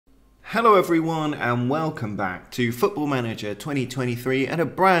Hello everyone and welcome back to Football Manager 2023 and a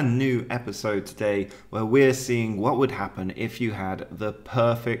brand new episode today where we're seeing what would happen if you had the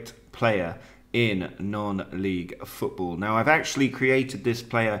perfect player in non-league football. Now I've actually created this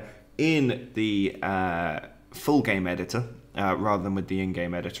player in the full game editor rather than with the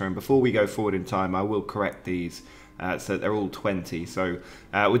in-game editor, and before we go forward in time I will correct these so they're all 20. So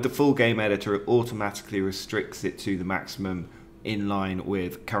with the full game editor it automatically restricts it to the maximum in line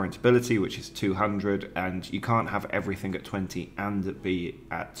with current ability, which is 200, and you can't have everything at 20 and be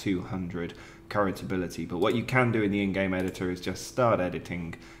at 200 current ability. But what you can do in the in-game editor is just start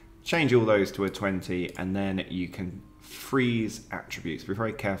editing, change all those to a 20, and then you can freeze attributes. Be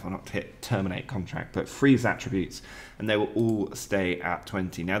very careful not to hit terminate contract, but freeze attributes and they will all stay at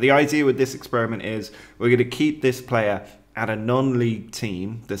 20. Now the idea with this experiment is we're going to keep this player at a non-league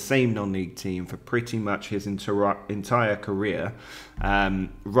team, the same non-league team, for pretty much his entire career,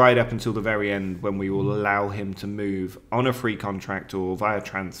 right up until the very end when we will allow him to move on a free contract or via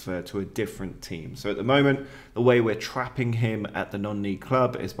transfer to a different team. So at the moment, the way we're trapping him at the non-league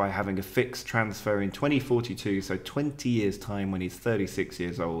club is by having a fixed transfer in 2042, so 20 years time when he's 36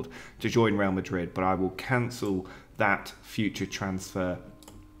 years old, to join Real Madrid, but I will cancel that future transfer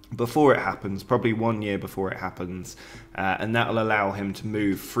before it happens, probably 1 year before it happens, and that will allow him to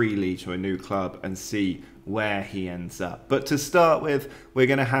move freely to a new club and see where he ends up. But to start with, we're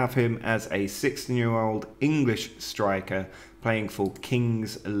going to have him as a 16-year-old English striker playing for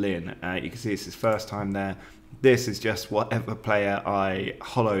Lynn. You can see it's his first time there. This is just whatever player I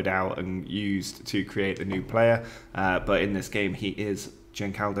hollowed out and used to create the new player, but in this game he is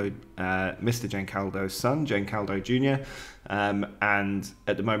Jenkaldo, Mr. Jenkaldo's son, Jenkaldo Jr., and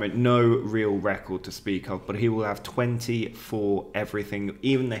at the moment no real record to speak of, but he will have 20 for everything.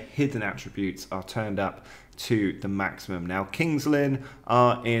 Even the hidden attributes are turned up to the maximum. Now Lynn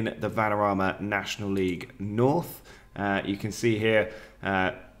are in the Vanarama National League North. You can see here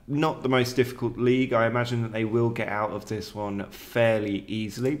not the most difficult league. I imagine that they will get out of this one fairly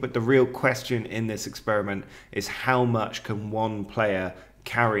easily, but the real question in this experiment is how much can one player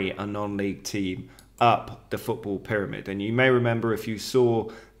carry a non-league team up the football pyramid. And you may remember, if you saw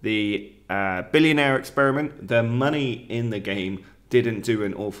the billionaire experiment, the money in the game didn't do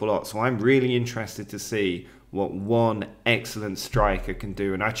an awful lot. So I'm really interested to see what one excellent striker can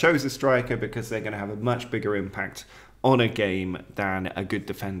do. And I chose a striker because they're going to have a much bigger impact on a game than a good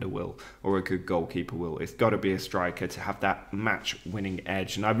defender will or a good goalkeeper will. It's got to be a striker to have that match-winning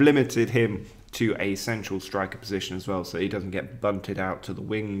edge. And I've limited him to a central striker position as well, so he doesn't get bunted out to the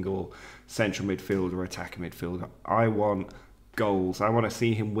wing or central midfield or attacking midfield. I want goals. I want to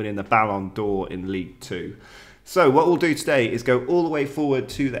see him winning the Ballon d'Or in League 2. So what we'll do today is go all the way forward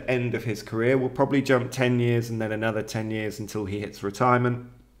to the end of his career. We'll probably jump 10 years and then another 10 years until he hits retirement.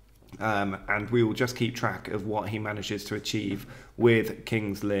 And we will just keep track of what he manages to achieve with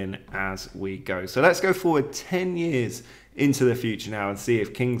Lynn as we go. So let's go forward 10 years into the future now and see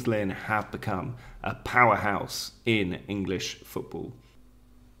if Lynn have become a powerhouse in English football.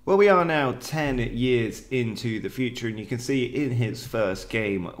 Well, we are now 10 years into the future, and you can see in his first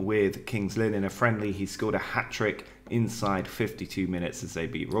game with Lynn in a friendly, he scored a hat-trick inside 52 minutes as they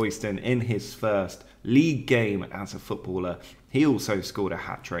beat Royston. In his first league game as a footballer, he also scored a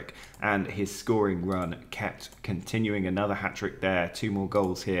hat-trick, and his scoring run kept continuing. Another hat-trick there, 2 more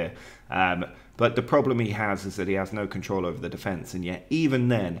goals here. But the problem he has is that he has no control over the defence, and yet even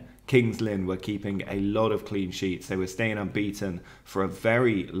then, Lynn were keeping a lot of clean sheets. They were staying unbeaten for a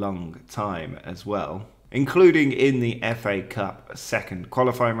very long time as well, including in the FA Cup second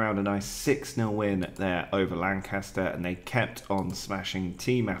qualifying round, a nice 6-0 win there over Lancaster, and they kept on smashing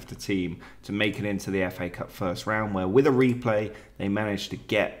team after team to make it into the FA Cup first round, where with a replay they managed to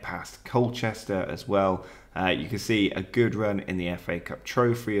get past Colchester as well. You can see a good run in the FA Cup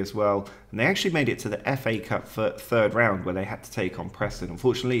trophy as well, and they actually made it to the FA Cup third round where they had to take on Preston.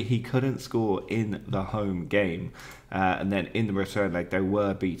 Unfortunately, he couldn't score in the home game, and then in the return leg they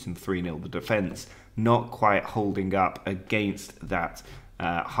were beaten 3-0. The defence not quite holding up against that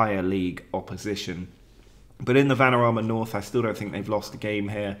higher league opposition. But in the Vanarama North, I still don't think they've lost a game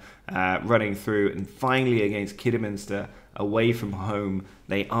here. Running through, and finally against Kidderminster, away from home,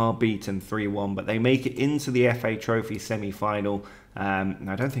 they are beaten 3-1, but they make it into the FA Trophy semi-final. And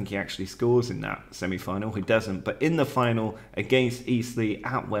I don't think he actually scores in that semi-final. He doesn't. But in the final against Eastleigh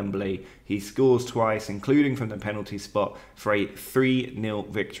at Wembley, he scores twice, including from the penalty spot, for a 3-0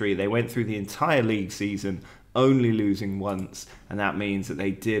 victory. They went through the entire league season only losing once, and that means that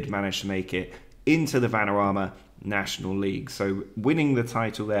they did manage to make it into the Vanarama National League. So winning the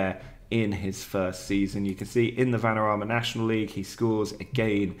title there in his first season. You can see in the Vanarama National League he scores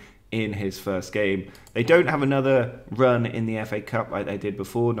again in his first game. They don't have another run in the FA Cup like they did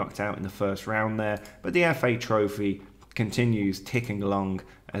before, knocked out in the first round there, but the FA Trophy continues ticking along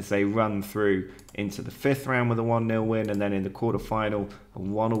as they run through into the 5th round with a 1-0 win, and then in the quarter-final a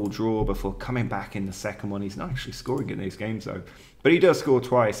 1-1 draw before coming back in the second one. He's not actually scoring in these games though, but he does score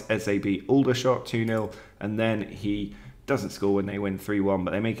twice as they beat Aldershot 2-0, and then he doesn't score when they win 3-1,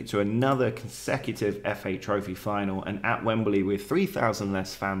 but they make it to another consecutive FA Trophy final, and at Wembley with 3,000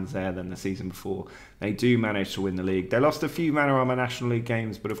 less fans there than the season before, they do manage to win the league. They lost a few Manor National League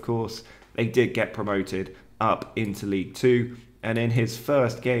games, but of course they did get promoted up into League 2, and in his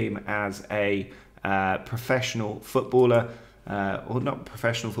first game as a professional footballer, or not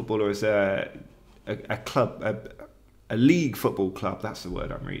professional footballer, as a club, a league football club, that's the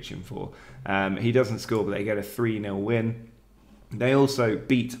word I'm reaching for. He doesn't score, but they get a 3-0 win. They also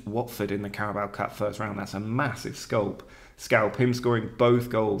beat Watford in the Carabao Cup first round. That's a massive scalp, him scoring both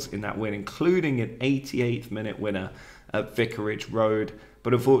goals in that win, including an 88th minute winner at Vicarage Road.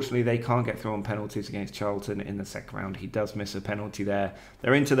 But unfortunately, they can't get through on penalties against Charlton in the second round. He does miss a penalty there.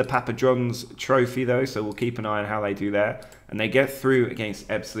 They're into the Papa John's Trophy, though, so we'll keep an eye on how they do there. And they get through against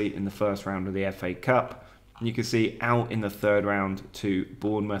Ebbsfleet in the first round of the FA Cup. And you can see out in the third round to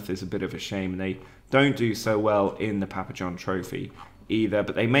Bournemouth is a bit of a shame. They don't do so well in the Papa John Trophy either,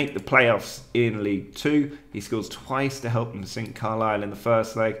 but they make the playoffs in League 2. He scores twice to help them sink Carlisle in the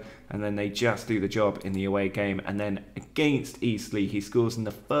first leg, and then they just do the job in the away game. And then against Eastleigh, he scores in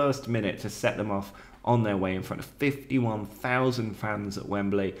the first minute to set them off on their way in front of 51,000 fans at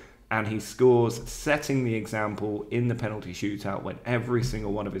Wembley. And he scores, setting the example in the penalty shootout when every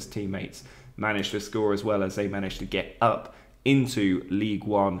single one of his teammates managed to score, as well as they managed to get up into League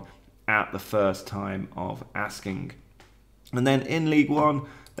 1 at the first time of asking. And then in League 1,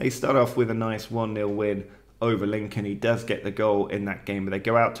 they start off with a nice 1-0 win over Lincoln. He does get the goal in that game, but they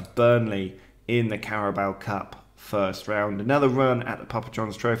go out to Burnley in the Carabao Cup first round. Another run at the Papa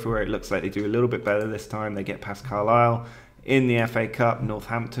John's Trophy where it looks like they do a little bit better this time. They get past Carlisle in the FA Cup,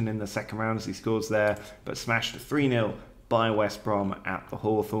 Northampton in the second round as he scores there, but smashed 3-0 by West Brom at the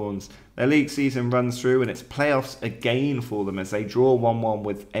Hawthorns. Their league season runs through and it's playoffs again for them as they draw 1-1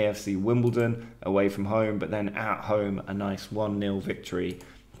 with AFC Wimbledon away from home, but then at home a nice 1-0 victory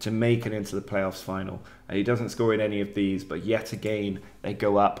to make it into the playoffs final. And he doesn't score in any of these, but yet again they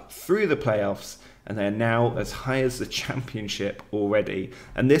go up through the playoffs and they're now as high as the Championship already.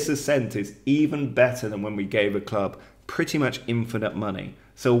 And this ascent is even better than when we gave a club pretty much infinite money.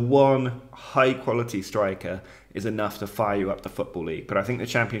 So one high quality striker is enough to fire you up the Football League. But I think the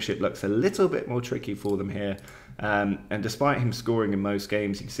Championship looks a little bit more tricky for them here. And despite him scoring in most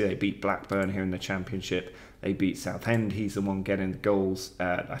games, you can see they beat Blackburn here in the Championship. They beat Southend. He's the one getting the goals.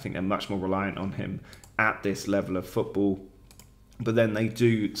 I think they're much more reliant on him at this level of football. But then they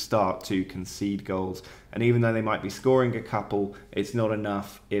do start to concede goals. And even though they might be scoring a couple, it's not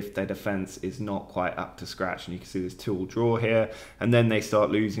enough if their defence is not quite up to scratch. And you can see this 2-2 draw here. And then they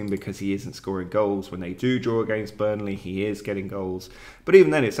start losing because he isn't scoring goals. When they do draw against Burnley, he is getting goals. But even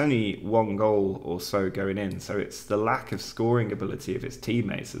then, it's only one goal or so going in. So it's the lack of scoring ability of his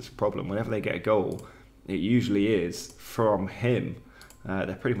teammates that's a problem. Whenever they get a goal, it usually is from him.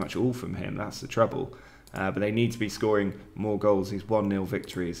 They're pretty much all from him. That's the trouble. But they need to be scoring more goals. These 1-0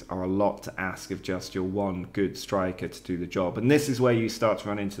 victories are a lot to ask of just your one good striker to do the job. And this is where you start to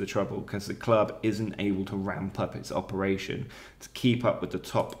run into the trouble because the club isn't able to ramp up its operation to keep up with the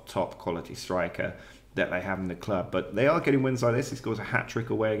top quality striker that they have in the club. But they are getting wins like this. He scores a hat-trick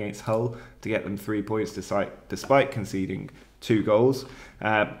away against Hull to get them 3 points despite conceding 2 goals.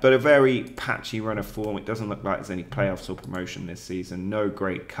 But a very patchy run of form. It doesn't look like there's any playoffs or promotion this season. No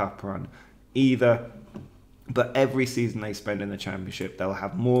great cup run either. But every season they spend in the Championship, they'll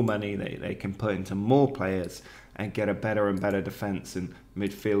have more money, they can put into more players and get a better and better defence and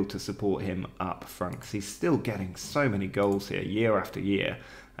midfield to support him up front. Because he's still getting so many goals here, year after year,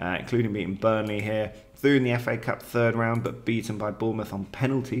 including beating Burnley here. Through in the FA Cup third round, but beaten by Bournemouth on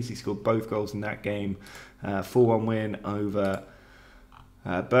penalties. He scored both goals in that game. 4-1 win over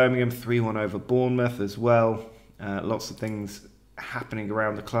Birmingham, 3-1 over Bournemouth as well. Lots of things happening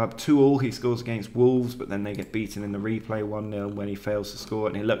around the club. 2-2 he scores against Wolves, but then they get beaten in the replay 1-0 when he fails to score,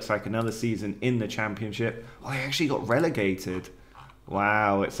 and it looks like another season in the Championship. Oh, they actually got relegated.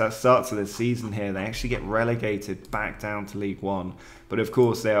 Wow, it's that starts of the season here. They actually get relegated back down to League 1, but of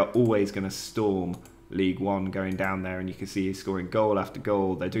course they are always going to storm League 1 going down there, and you can see he's scoring goal after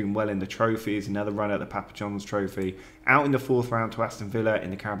goal. They're doing well in the trophies. Another run at the Papa John's Trophy. Out in the 4th round to Aston Villa in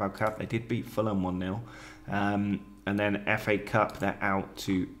the Carabao Cup. They did beat Fulham 1-0. And then FA Cup, they're out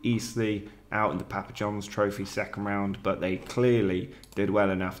to Eastleigh, out in the Papa John's Trophy second round, but they clearly did well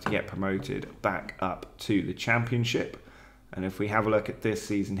enough to get promoted back up to the Championship. And if we have a look at this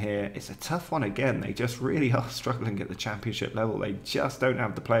season here, it's a tough one again. They just really are struggling at the Championship level. They just don't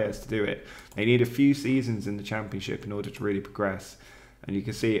have the players to do it. They need a few seasons in the Championship in order to really progress. And you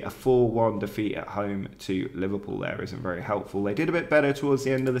can see a 4-1 defeat at home to Liverpool there isn't very helpful. They did a bit better towards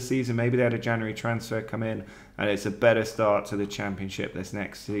the end of the season. Maybe they had a January transfer come in, and it's a better start to the Championship this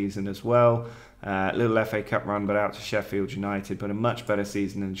next season as well. Little FA Cup run, but out to Sheffield United, but a much better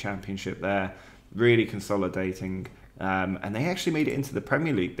season in the Championship there. Really consolidating. And they actually made it into the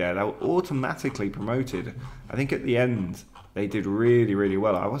Premier League there. They were automatically promoted. I think at the end, they did really, really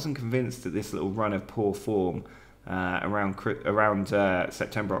well. I wasn't convinced that this little run of poor form around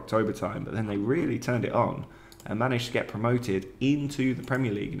September, October time, but then they really turned it on and managed to get promoted into the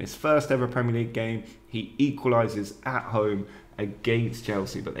Premier League. In his first ever Premier League game, he equalises at home against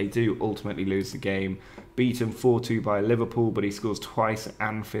Chelsea, but they do ultimately lose the game. Beaten 4-2 by Liverpool, but he scores twice at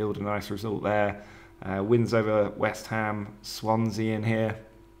Anfield, a nice result there. Wins over West Ham, Swansea in here.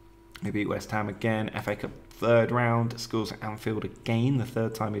 They beat West Ham again. FA Cup third round, scores at Anfield again, the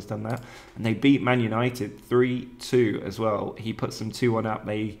third time he's done that. And they beat Man United 3-2 as well. He puts them 2-1 up.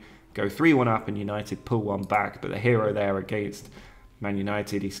 They go 3-1 up and United pull one back. But the hero there against Man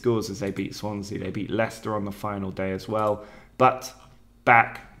United, he scores as they beat Swansea. They beat Leicester on the final day as well. But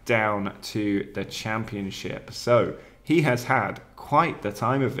back down to the Championship. So he has had quite the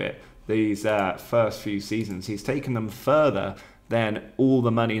time of it these first few seasons. He's taken them further than all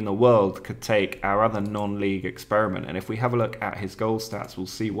the money in the world could take our other non-league experiment. And if we have a look at his goal stats, we'll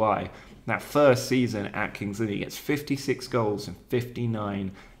see why. That first season at Kings Lynn, he gets 56 goals in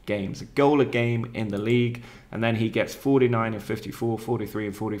 59 games. A goal a game in the league. And then he gets 49 and 54, 43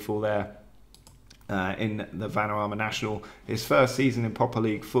 and 44 there in the Vanarama National. His first season in proper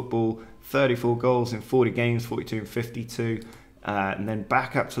league football, 34 goals in 40 games, 42 and 52. And then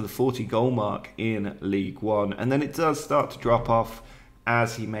back up to the 40 goal mark in League One. And then it does start to drop off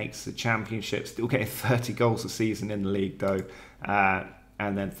as he makes the Championship, still getting 30 goals a season in the league though.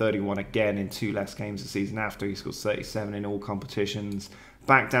 And then 31 again in 2 less games a season after. He scores 37 in all competitions.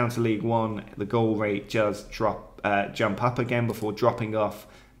 Back down to League One, the goal rate does jump up again before dropping off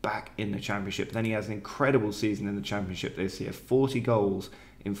back in the Championship. Then he has an incredible season in the Championship this year, 40 goals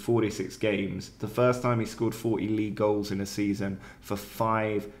in 46 games. The first time he scored 40 league goals in a season for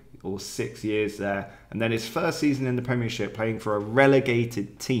 5 or 6 years there. And then his first season in the Premiership, playing for a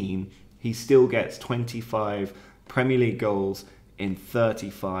relegated team, he still gets 25 Premier League goals in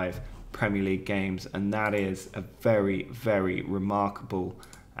 35 Premier League games. And that is a very, very remarkable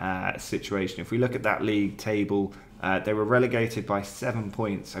situation. If we look at that league table, they were relegated by 7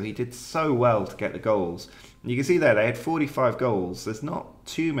 points. So he did so well to get the goals. You can see there, they had 45 goals. There's not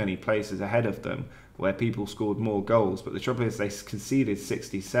too many places ahead of them where people scored more goals. But the trouble is they conceded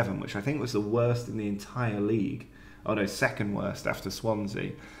 67, which I think was the worst in the entire league. Oh no, second worst after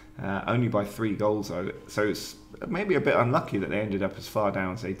Swansea. Only by 3 goals though. So it's maybe a bit unlucky that they ended up as far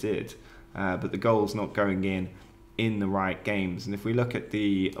down as they did. But the goals not going in the right games. And if we look at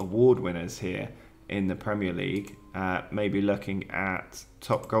the award winners here in the Premier League, maybe looking at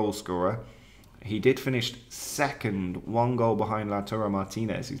top goal scorer, he did finish second, 1 goal behind Lautaro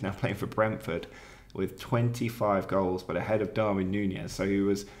Martinez, who's now playing for Brentford, with 25 goals, but ahead of Darwin Núñez. So he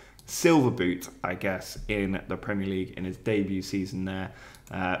was silver boot, I guess, in the Premier League in his debut season there,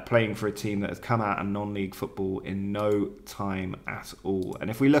 playing for a team that has come out of non-league football in no time at all. And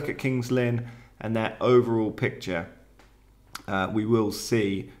if we look at Kings Lynn and their overall picture, we will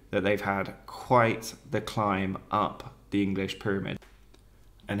see that they've had quite the climb up the English pyramid.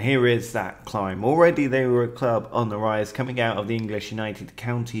 And here is that climb. Already they were a club on the rise, coming out of the English United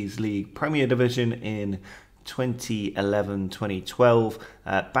Counties League Premier Division in 2011-2012.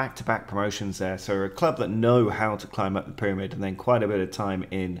 Back-to-back promotions there. So a club that know how to climb up the pyramid, and then quite a bit of time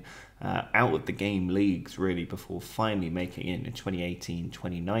in out of the game leagues really before finally making it in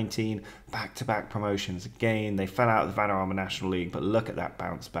 2018-2019. Back-to-back promotions again. They fell out of the Vanarama National League, but look at that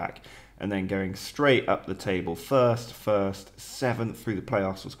bounce back. And then going straight up the table, first, 7th through the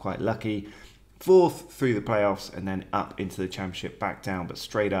playoffs was quite lucky. 4th through the playoffs, and then up into the Championship, back down, but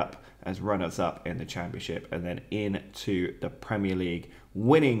straight up as runners-up in the Championship, and then into the Premier League,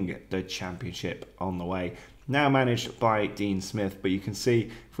 winning the Championship on the way. Now managed by Dean Smith, but you can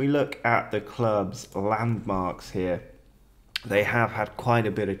see, if we look at the club's landmarks here, they have had quite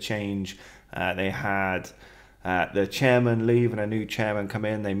a bit of change. They had the chairman leave and a new chairman come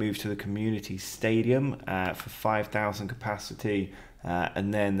in. They moved to the community stadium for 5,000 capacity.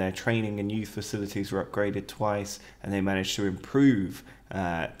 And then their training and youth facilities were upgraded twice, and they managed to improve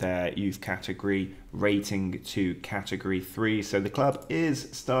their youth category rating to category 3. So the club is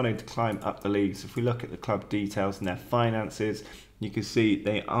starting to climb up the leagues. If we look at the club details and their finances, you can see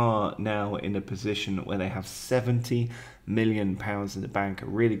they are now in a position where they have £70 million in the bank, a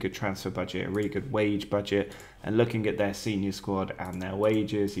really good transfer budget, a really good wage budget. And looking at their senior squad and their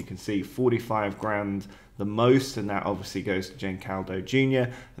wages, you can see 45 grand the most, and that obviously goes to Jenkaldo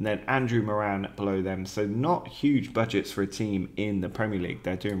Jr. and then Andrew Moran below them. So not huge budgets for a team in the Premier League.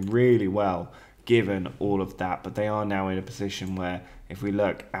 They're doing really well given all of that, but they are now in a position where if we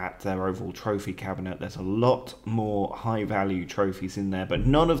look at their overall trophy cabinet, there's a lot more high value trophies in there, but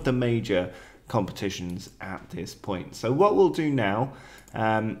none of the major competitions at this point. So what we'll do now,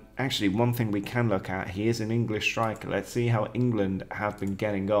 actually one thing we can look at, he is an English striker. Let's see how England have been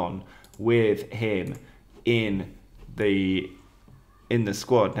getting on with him in the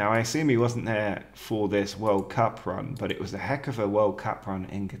squad. Now I assume he wasn't there for this World Cup run, but it was a heck of a World Cup run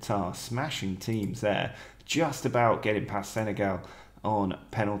in Qatar, smashing teams there, just about getting past Senegal on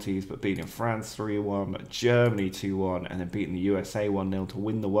penalties, but beating France 3-1, Germany 2-1, and then beating the USA 1-0 to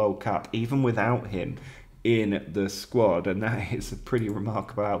win the World Cup, even without him in the squad. And that is a pretty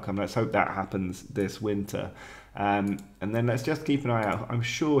remarkable outcome. Let's hope that happens this winter. And then let's just keep an eye out. I'm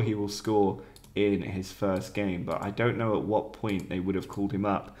sure he will score in his first game, but I don't know at what point they would have called him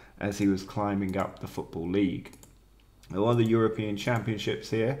up as he was climbing up the Football League. There are the European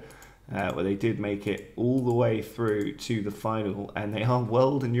Championships here, where they did make it all the way through to the final, and they are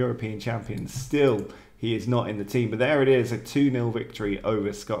world and European champions. Still, he is not in the team, but there it is, a 2-0 victory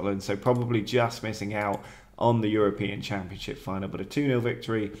over Scotland, so probably just missing out on the European Championship final, but a 2-0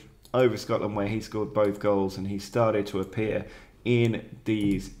 victory over Scotland where he scored both goals and he started to appear in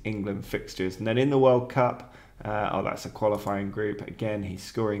these England fixtures. And then in the World Cup, that's a qualifying group, again he's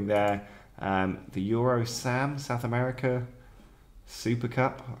scoring there. The Euro Sam, South America Super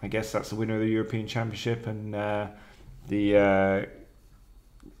Cup, I guess that's the winner of the European Championship, and the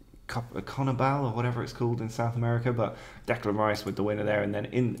Conabal or whatever it's called in South America, but Declan Rice with the winner there. And then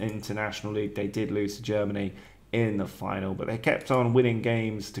in International League they did lose to Germany in the final, but they kept on winning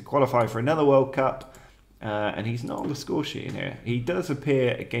games to qualify for another World Cup, and he's not on the score sheet in here. He does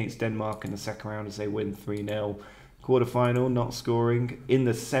appear against Denmark in the second round as they win 3-0. Quarter-final, not scoring. In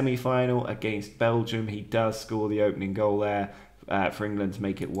the semi-final against Belgium, he does score the opening goal there for England to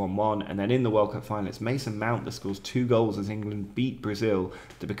make it 1-1. And then in the World Cup final, it's Mason Mount that scores 2 goals as England beat Brazil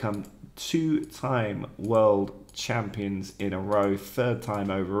to become 2-time world champions in a row, 3rd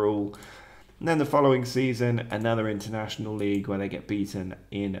time overall. And then the following season, another international league where they get beaten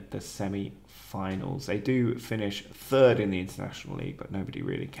in the semi-finals. They do finish 3rd in the international league, but nobody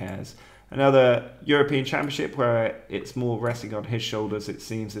really cares. Another European Championship where it's more resting on his shoulders, it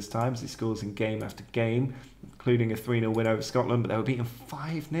seems, this time, as he scores in game after game, including a 3-0 win over Scotland, but they were beaten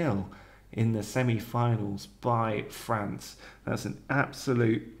 5-0 in the semi-finals by France. That's an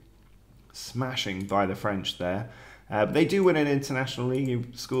absolute smashing by the French there. But they do win an international league. He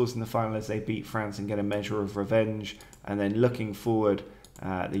scores in the final as they beat France and get a measure of revenge. And then looking forward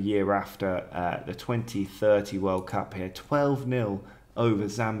the year after, the 2030 World Cup here, 12-0 over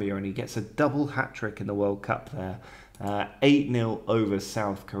Zambia, and he gets a double hat-trick in the World Cup there. 8-0 over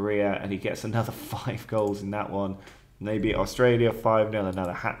South Korea, and he gets another 5 goals in that one. And they beat Australia 5-0,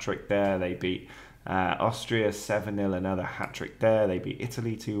 another hat-trick there. They beat Austria 7-0, another hat-trick there. They beat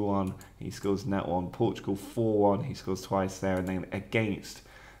Italy 2-1, he scores in that one. Portugal 4-1, he scores twice there. And then against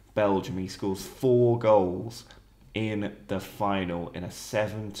Belgium, he scores 4 goals in the final in a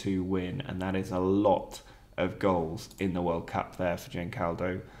 7-2 win, and that is a lot of goals in the World Cup there for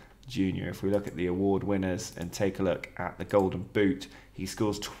Jenkaldo Jr. If we look at the award winners and take a look at the Golden Boot, he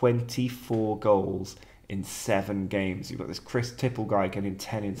scores 24 goals in 7 games. You've got this Chris Tipple guy getting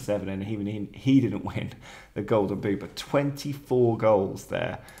 10 in 7, and even he didn't win the Golden Boot, but 24 goals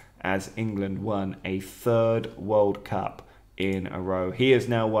there as England won a 3rd World Cup in a row. He has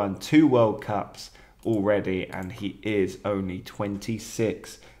now won 2 World Cups already, and he is only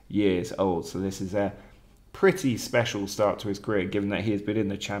 26 years old. So this is a pretty special start to his career, given that he has been in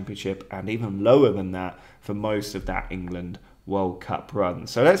the Championship and even lower than that for most of that England World Cup run.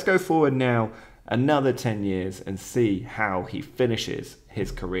 So let's go forward now another 10 years and see how he finishes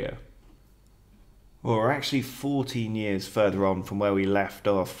his career. Well, we're actually 14 years further on from where we left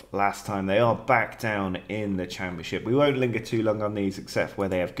off last time. They are back down in the Championship. We won't linger too long on these, except where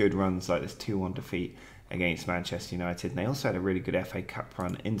they have good runs like this 2-1 defeat against Manchester United. And they also had a really good FA Cup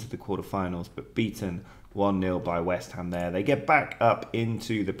run into the quarterfinals, but beaten 1-0 by West Ham there. They get back up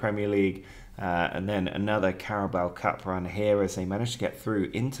into the Premier League And then another Carabao Cup run here as they managed to get through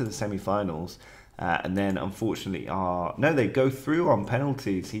into the semi-finals. And then unfortunately they go through on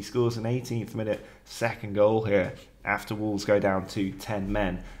penalties. He scores an 18th minute second goal here after Wolves go down to 10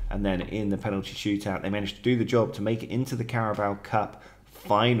 men. And then in the penalty shootout, they managed to do the job to make it into the Carabao Cup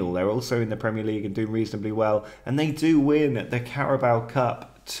final. They're also in the Premier League and doing reasonably well. And they do win the Carabao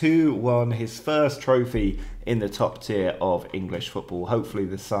Cup 2-1, his first trophy in the top tier of English football. Hopefully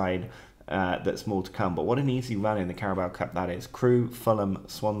the sign that's more to come. But what an easy run in the Carabao Cup that is. Crewe, Fulham,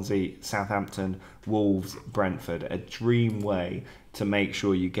 Swansea, Southampton, Wolves, Brentford. A dream way to make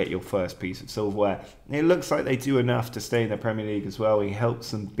sure you get your first piece of silverware. It looks like they do enough to stay in the Premier League as well. He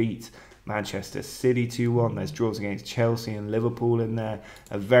helps them beat Manchester City 2-1. There's draws against Chelsea and Liverpool in there.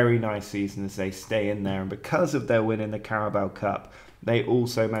 A very nice season as they stay in there. And because of their win in the Carabao Cup, they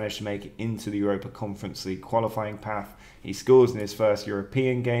also managed to make it into the Europa Conference League qualifying path. He scores in his first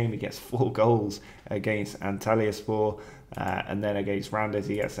European game. He gets 4 goals against Antalyaspor. And then against Randers,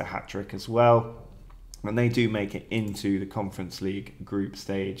 he gets a hat-trick as well. And they do make it into the Conference League group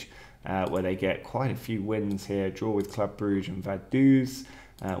stage, where they get quite a few wins here. Draw with Club Brugge and Vaduz.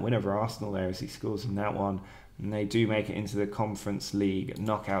 Win over Arsenal there as he scores in that one. And they do make it into the Conference League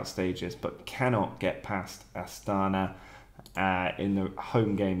knockout stages, but cannot get past Astana. In the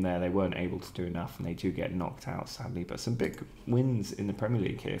home game there, they weren't able to do enough, and they do get knocked out, sadly. But some big wins in the Premier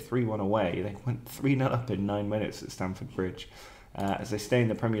League here. 3-1 away. They went 3-0 up in 9 minutes at Stamford Bridge. As they stay in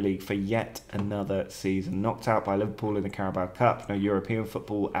the Premier League for yet another season. Knocked out by Liverpool in the Carabao Cup. No European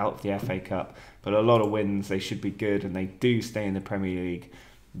football, out of the FA Cup. But a lot of wins. They should be good, and they do stay in the Premier League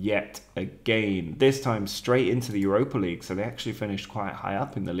yet again. This time straight into the Europa League. So they actually finished quite high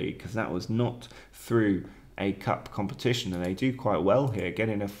up in the league, because that was not through a cup competition, and they do quite well here,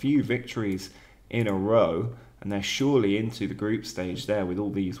 getting a few victories in a row, and they're surely into the group stage there with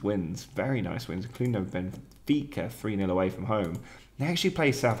all these wins. Very nice wins, including over Benfica 3-0 away from home. They actually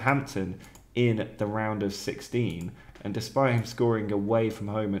play Southampton in the round of 16, and despite him scoring away from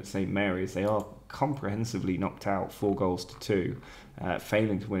home at St Mary's, they are comprehensively knocked out 4 goals to 2,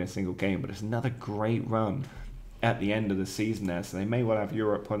 failing to win a single game. But it's another great run at the end of the season there, so they may well have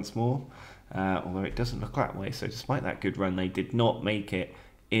Europe once more. Although it doesn't look that way. So despite that good run, they did not make it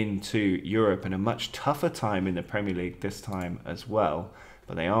into Europe, and a much tougher time in the Premier League this time as well.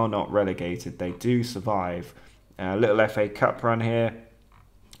 But they are not relegated. They do survive. A little FA Cup run here,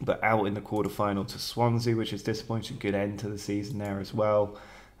 but out in the quarter-final to Swansea, which is disappointing. Good end to the season there as well.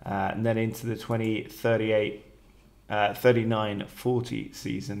 And then into the 39-40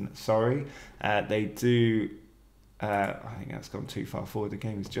 season, they do... I think that's gone too far forward. The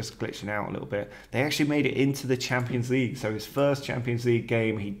game is just glitching out a little bit. They actually made it into the Champions League. So his first Champions League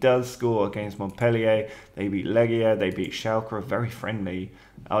game, he does score against Montpellier. They beat Legia. They beat Schalke. Very friendly.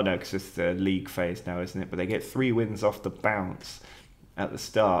 Oh no, because it's the league phase now, isn't it? But they get 3 wins off the bounce at the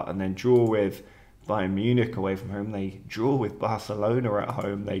start, and then draw with Bayern Munich away from home. They draw with Barcelona at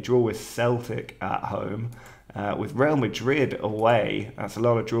home. They draw with Celtic at home. With Real Madrid away, that's a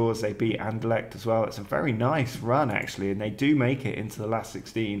lot of draws. They beat Anderlecht as well. It's a very nice run, actually, and they do make it into the last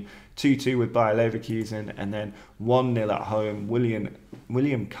 16. 2-2 with Bayer Leverkusen, and then 1-0 at home.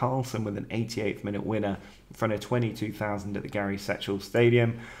 William Carlson with an 88th minute winner in front of 22,000 at the Gary Setchell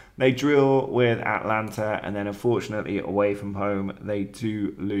Stadium. They draw with Atlanta, and then unfortunately away from home, they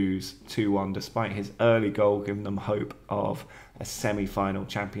do lose 2-1, despite his early goal giving them hope of a semi-final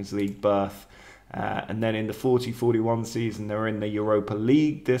Champions League berth. And then in the 40-41 season, they're in the Europa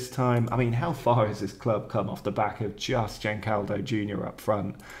League this time. I mean, how far has this club come off the back of just Jenkaldo Jr. up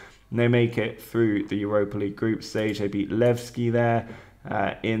front? And they make it through the Europa League group stage. They beat Levski there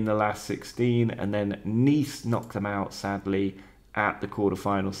in the last 16. And then Nice knocked them out, sadly, at the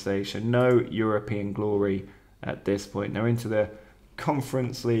quarter-final stage. So no European glory at this point. They're into the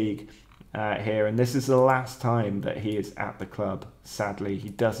Conference League here, and this is the last time that he is at the club. Sadly, he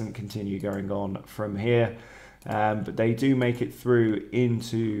doesn't continue going on from here, but they do make it through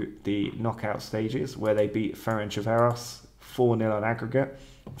into the knockout stages, where they beat Ferencváros 4-0 on aggregate,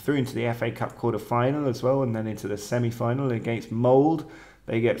 through into the FA Cup quarter-final as well, and then into the semi-final against Molde.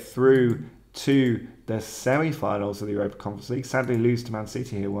 They get through to the semi-finals of the Europa Conference League, sadly lose to Man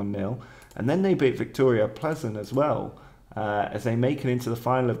City here 1-0, and then they beat Victoria Pleasant as well, as they make it into the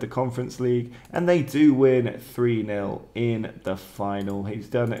final of the Conference League, and they do win 3-0 in the final. He's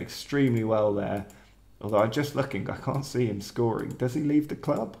done extremely well there, although I'm just looking, I can't see him scoring. Does he leave the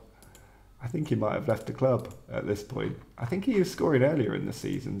club? I think he might have left the club at this point. I think he was scoring earlier in the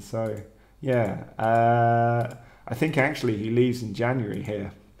season, so yeah. I think actually he leaves in January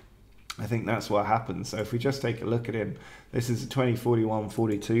here. I think that's what happened. So if we just take a look at him, this is the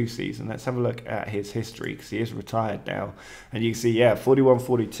 2041-42 season. Let's have a look at his history, because he is retired now. And you can see, yeah,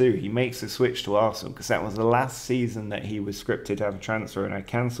 41-42, he makes the switch to Arsenal, because that was the last season that he was scripted to have a transfer, and I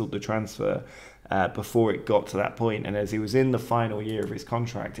cancelled the transfer before it got to that point. And as he was in the final year of his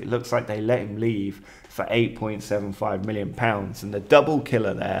contract, it looks like they let him leave for £8.75 million. And the double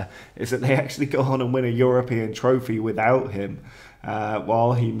killer there is that they actually go on and win a European trophy without him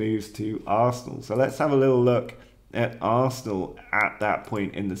while he moves to Arsenal. So let's have a little look at Arsenal at that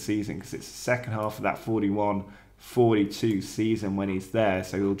point in the season, because it's the second half of that 41-42 season when he's there.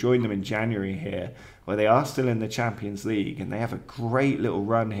 So he'll join them in January here, where they are still in the Champions League, and they have a great little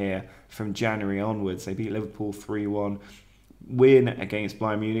run here from January onwards. They beat Liverpool 3-1, win against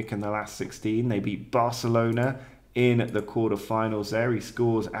Bayern Munich in the last 16. They beat Barcelona in the quarterfinals there. He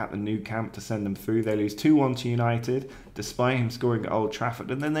scores at the Nou Camp to send them through. They lose 2-1 to United, despite him scoring at Old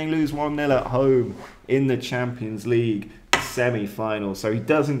Trafford. And then they lose 1-0 at home in the Champions League semi-final. So he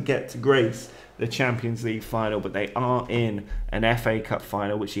doesn't get to grace the Champions League final, but they are in an FA Cup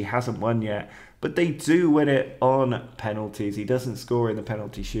final, which he hasn't won yet. But they do win it on penalties. He doesn't score in the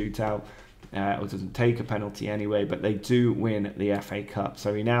penalty shootout, or doesn't take a penalty anyway, but they do win the FA Cup.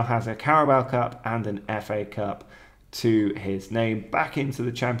 So he now has a Carabao Cup and an FA Cup to his name. Back into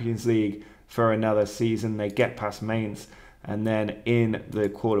the Champions League for another season. They get past Mainz, and then in the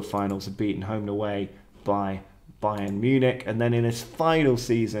quarterfinals are beaten home and away by Bayern Munich. And then in his final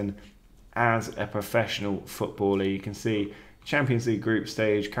season as a professional footballer, you can see Champions League group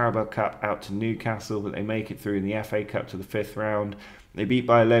stage, Carabao Cup out to Newcastle, but they make it through in the FA Cup to the 5th round. They beat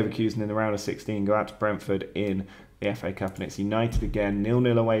Bayer Leverkusen in the round of 16, go out to Brentford in the FA Cup, and it's United again,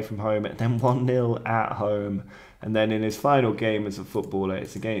 0-0 away from home, and then 1-0 at home. And then in his final game as a footballer,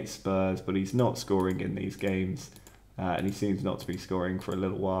 it's against Spurs, but he's not scoring in these games, and he seems not to be scoring for a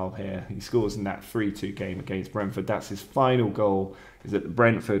little while here. He scores in that 3-2 game against Brentford. That's his final goal, is at the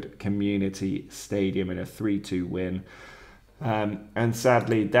Brentford Community Stadium in a 3-2 win. And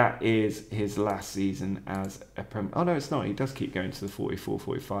sadly, that is his last season as a Oh no, it's not. He does keep going to the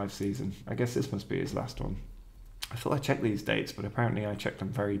 44-45 season. I guess this must be his last one. I thought I checked these dates, but apparently I checked them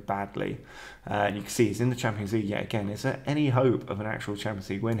very badly. And you can see he's in the Champions League yet again. Is there any hope of an actual Champions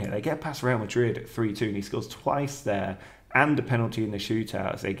League win here? They get past Real Madrid at 3-2, and he scores twice there, and a penalty in the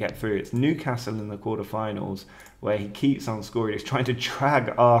shootout as they get through. It's Newcastle in the quarterfinals, where he keeps on scoring. He's trying to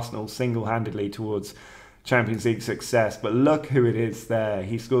drag Arsenal single-handedly towards Champions League success, but look who it is there.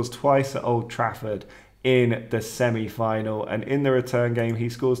 He scores twice at Old Trafford in the semi-final, and in the return game he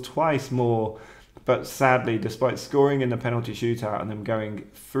scores twice more. But sadly, despite scoring in the penalty shootout and them going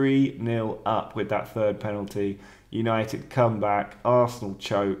 3-0 up with that third penalty, United come back, Arsenal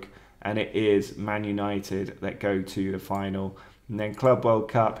choke, and it is Man United that go to the final. And then Club World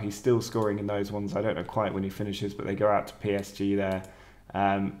Cup, he's still scoring in those ones. I don't know quite when he finishes, but they go out to PSG there.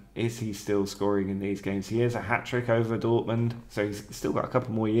 Is he still scoring in these games? He is a hat-trick over Dortmund, so he's still got a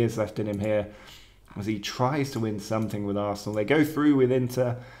couple more years left in him here as he tries to win something with Arsenal. They go through with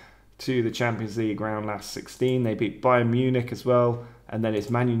Inter to the Champions League round last 16. They beat Bayern Munich as well, and then it's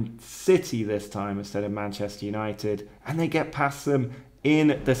Man City this time instead of Manchester United, and they get past them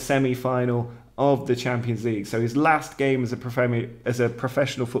in the semi-final of the Champions League. So his last game as a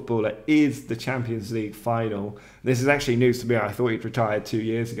professional footballer is the Champions League final. This is actually news to me. I thought he'd retired 2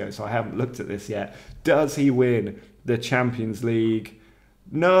 years ago, so I haven't looked at this yet. Does he win the Champions League?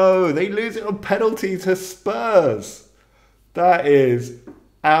 No, they lose it on penalty to Spurs. That is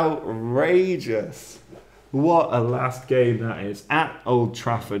outrageous. What a last game that is. At Old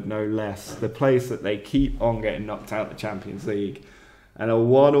Trafford, no less. The place that they keep on getting knocked out of the Champions League. And a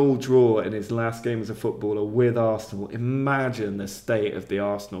 1-1 draw in his last game as a footballer with Arsenal. Imagine the state of the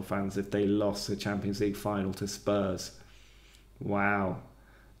Arsenal fans if they lost the Champions League final to Spurs. Wow.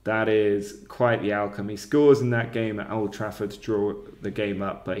 That is quite the outcome. He scores in that game at Old Trafford to draw the game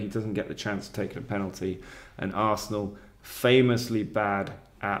up, but he doesn't get the chance to take a penalty. And Arsenal, famously bad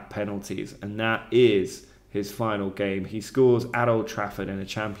at penalties. And that is his final game. He scores at Old Trafford in a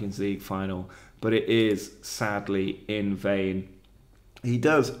Champions League final, but it is sadly in vain. He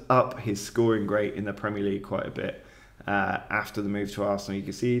does up his scoring rate in the Premier League quite a bit after the move to Arsenal. You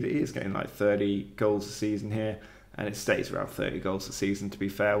can see that he is getting like 30 goals a season here, and it stays around 30 goals a season, to be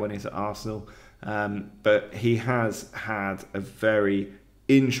fair, when he's at Arsenal. But he has had a very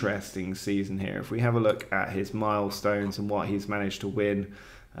interesting season here. If we have a look at his milestones and what he's managed to win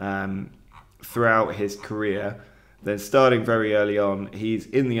throughout his career, then starting very early on, he's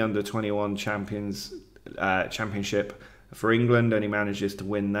in the under-21 championship for England, and he manages to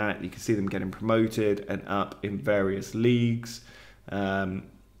win that. You can see them getting promoted and up in various leagues.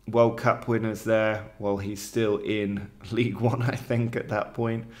 World Cup winners there. Well, he's still in League One, I think, at that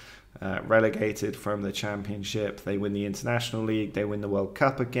point. Relegated from the Championship. They win the International League. They win the World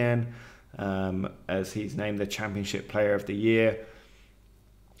Cup again, as he's named the Championship Player of the Year.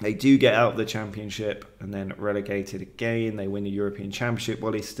 They do get out of the Championship and then relegated again. They win the European Championship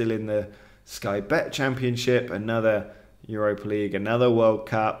while he's still in the Sky Bet Championship. Another Europa League, another World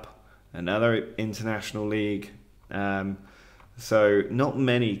Cup, another International League. So not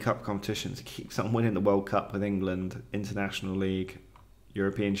many cup competitions. He keeps on winning the World Cup with England, International League,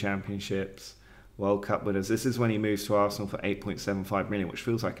 European Championships, World Cup winners. This is when he moves to Arsenal for 8.75 million, which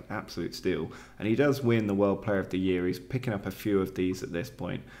feels like an absolute steal. And he does win the World Player of the Year. He's picking up a few of these at this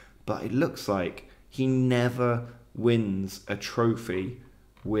point. But it looks like he never wins a trophy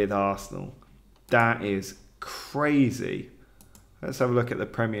with Arsenal. That is crazy. Let's have a look at the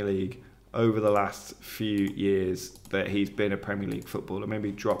Premier League over the last few years that he's been a Premier League footballer.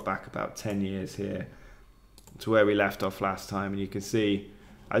 Maybe drop back about 10 years here to where we left off last time. And you can see,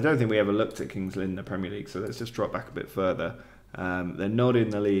 I don't think we ever looked at Kings Lynn in the Premier League, so let's just drop back a bit further. They're not in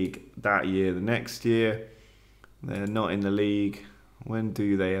the league that year. The next year, they're not in the league. When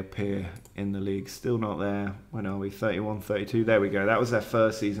do they appear in the league? Still not there. When are we? 31, 32. There we go. That was their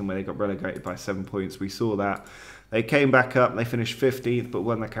first season where they got relegated by 7 points. We saw that. They came back up. They finished 15th, but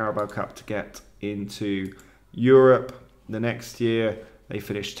won the Carabao Cup to get into Europe. The next year, they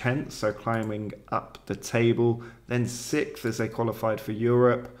finished 10th, so climbing up the table. Then 6th as they qualified for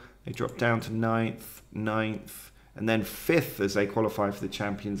Europe. They dropped down to 9th, and then 5th as they qualified for the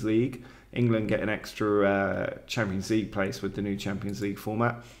Champions League. England get an extra Champions League place with the new Champions League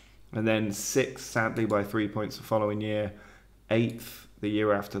format. And then 6th, sadly, by 3 points the following year. 8th the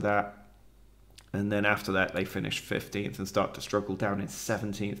year after that. And then after that, they finish 15th and start to struggle down in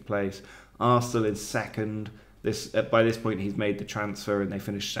 17th place. Arsenal in 2nd. By this point, he's made the transfer and they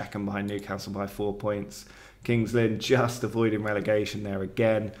finish 2nd behind Newcastle by 4 points. Kings Lynn just avoiding relegation there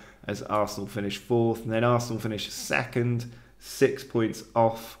again as Arsenal finish 4th. And then Arsenal finish 2nd, 6 points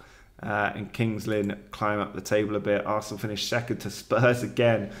off. And Kings Lynn climb up the table a bit. Arsenal finish 2nd to Spurs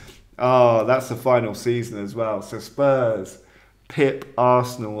again. Oh, that's the final season as well. So Spurs pip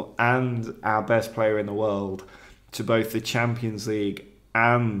Arsenal and our best player in the world to both the Champions League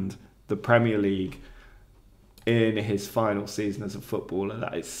and the Premier League in his final season as a footballer.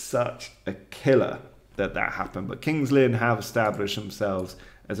 That is such a killer that happened. But Kings Lynn have established themselves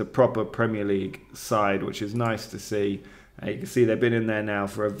as a proper Premier League side, which is nice to see. You can see they've been in there now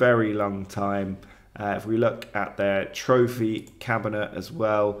for a very long time. If we look at their trophy cabinet as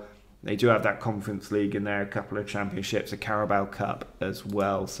well, they do have that Conference League in there, a couple of championships, a Carabao Cup as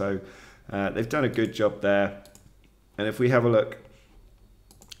well. So they've done a good job there. And if we have a look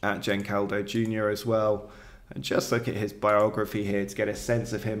at Jenkaldo Jr. as well, and just look at his biography here to get a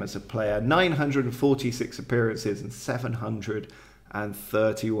sense of him as a player. 946 appearances and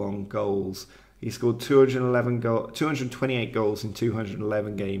 731 goals. He scored 228 goals in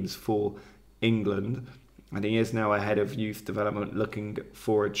 211 games for England. And he is now ahead of youth development looking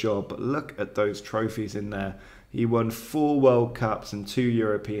for a job. But look at those trophies in there. He won 4 World Cups and 2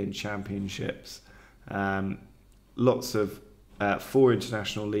 European Championships. Lots of 4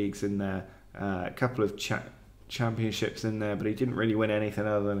 international leagues in there. A couple of championships in there. But he didn't really win anything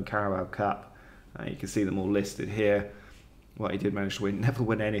other than the Carabao Cup. You can see them all listed here. What he did manage to win. Never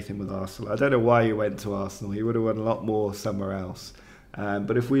win anything with Arsenal. I don't know why he went to Arsenal. He would have won a lot more somewhere else.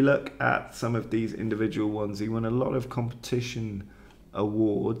 But if we look at some of these individual ones, he won a lot of competition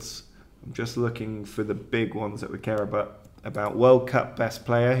awards. I'm just looking for the big ones that we care about. World Cup Best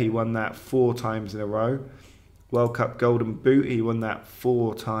Player, he won that 4 times in a row. World Cup Golden Boot, he won that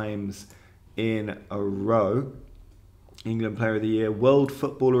 4 times in a row. England Player of the Year, World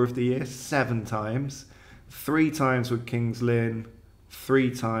Footballer of the Year, 7 times. 3 times with Kings Lynn,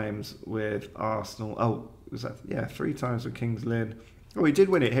 3 times with Arsenal. Oh, was that? Yeah, 3 times with Kings Lynn. Oh, he did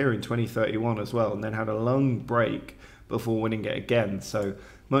win it here in 2031 as well, and then had a long break before winning it again. So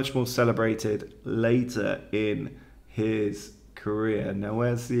much more celebrated later in his career. Now,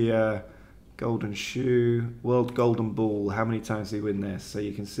 where's the golden shoe? World Golden Ball. How many times did he win this? So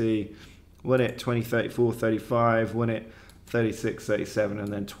you can see, won it 2034, 35, won it 36, 37,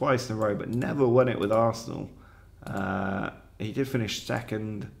 and then twice in a row, but never won it with Arsenal. He did finish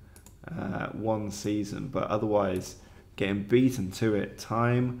 2nd one season, but otherwise getting beaten to it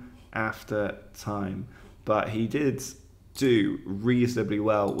time after time. But he did do reasonably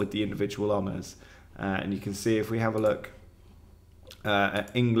well with the individual honours. And you can see if we have a look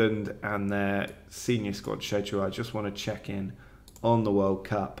at England and their senior squad schedule, I just want to check in on the World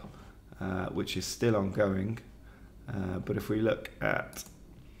Cup, which is still ongoing. But if we look at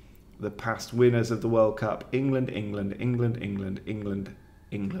the past winners of the World Cup. England, England, England, England, England,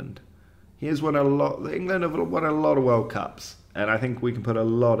 England. He has won a lot. England have won a lot of World Cups, and I think we can put a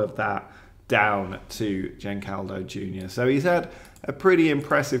lot of that down to Jenkaldo Jr. So he's had a pretty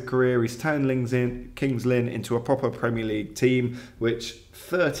impressive career. He's turned Kings Lynn into a proper Premier League team, which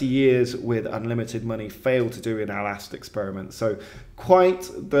 30 years with unlimited money failed to do in our last experiment. So quite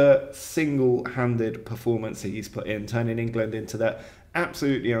the single-handed performance that he's put in, turning England into that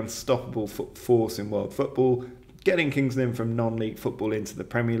absolutely unstoppable force in world football, getting Kings Lynn from non-league football into the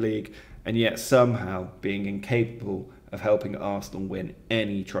Premier League, and yet somehow being incapable of helping Arsenal win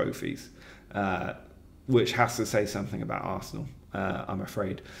any trophies, which has to say something about Arsenal, I'm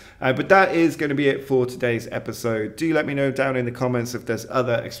afraid. But that is going to be it for today's episode. Do let me know down in the comments if there's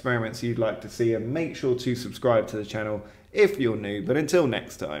other experiments you'd like to see, and make sure to subscribe to the channel if you're new. But until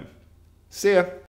next time, see ya!